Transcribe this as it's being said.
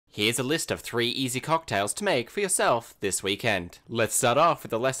Here's a list of 3 easy cocktails to make for yourself this weekend. Let's start off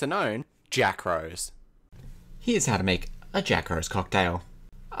with the lesser known Jackrose. Here's how to make a Jackrose cocktail.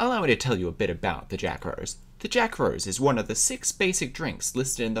 Allow me to tell you a bit about the Jackrose. The Jackrose is one of the 6 basic drinks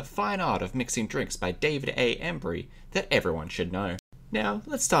listed in The Fine Art of Mixing Drinks by David A. Embry that everyone should know. Now,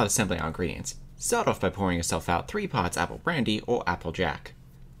 let's start assembling our ingredients. Start off by pouring yourself out 3 parts apple brandy or apple jack,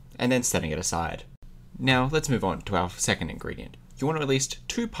 and then setting it aside. Now, let's move on to our second ingredient. You want at least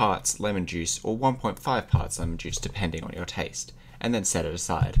 2 parts lemon juice or 1.5 parts lemon juice depending on your taste, and then set it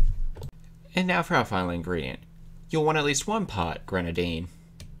aside. And now for our final ingredient. You'll want at least 1 part grenadine.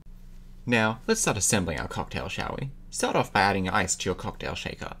 Now, let's start assembling our cocktail, shall we? Start off by adding ice to your cocktail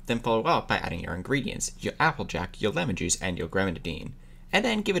shaker, then follow up by adding your ingredients, your applejack, your lemon juice, and your grenadine, and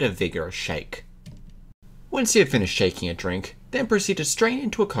then give it a vigorous shake. Once you have finished shaking your drink, then proceed to strain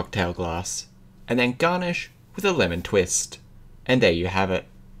into a cocktail glass, and then garnish with a lemon twist. And there you have it,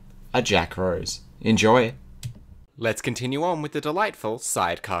 a Jackrose. Enjoy! Let's continue on with the delightful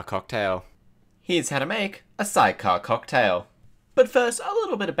sidecar cocktail. Here's how to make a sidecar cocktail. But first, a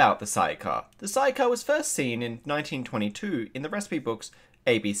little bit about the sidecar. The sidecar was first seen in 1922 in the recipe books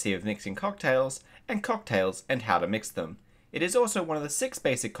ABC of Mixing Cocktails and Cocktails and How to Mix Them. It is also one of the 6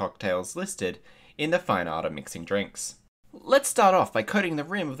 basic cocktails listed in The Fine Art of Mixing Drinks. Let's start off by coating the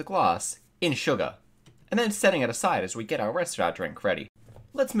rim of the glass in sugar, and then setting it aside as we get our rest of our drink ready.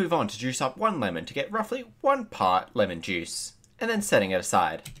 Let's move on to juice up 1 lemon to get roughly 1 part lemon juice, and then setting it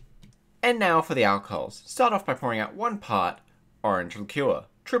aside. And now for the alcohols. Start off by pouring out 1 part orange liqueur.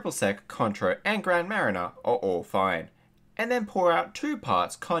 Triple Sec, Cointreau, and Grand Marnier are all fine. And then pour out 2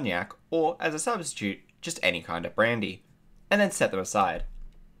 parts cognac, or as a substitute, just any kind of brandy. And then set them aside.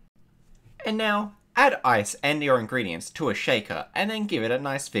 And now, add ice and your ingredients to a shaker, and then give it a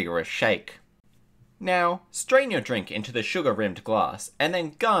nice vigorous shake. Now, strain your drink into the sugar-rimmed glass, and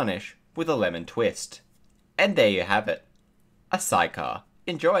then garnish with a lemon twist. And there you have it, a sidecar.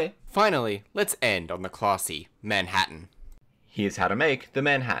 Enjoy! Finally, let's end on the classy Manhattan. Here's how to make the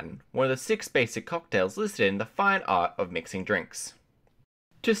Manhattan, one of the 6 basic cocktails listed in The Fine Art of Mixing Drinks.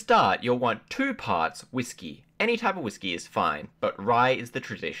 To start, you'll want 2 parts whiskey. Any type of whiskey is fine, but rye is the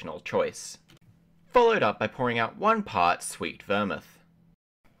traditional choice. Followed up by pouring out 1 part sweet vermouth.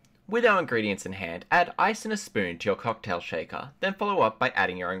 With our ingredients in hand, add ice in a spoon to your cocktail shaker, then follow up by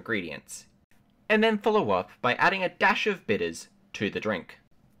adding your ingredients. And then follow up by adding a dash of bitters to the drink.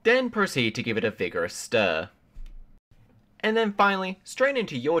 Then proceed to give it a vigorous stir. And then finally, strain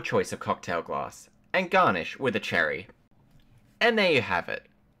into your choice of cocktail glass, and garnish with a cherry. And there you have it,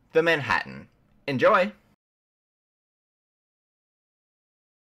 the Manhattan. Enjoy!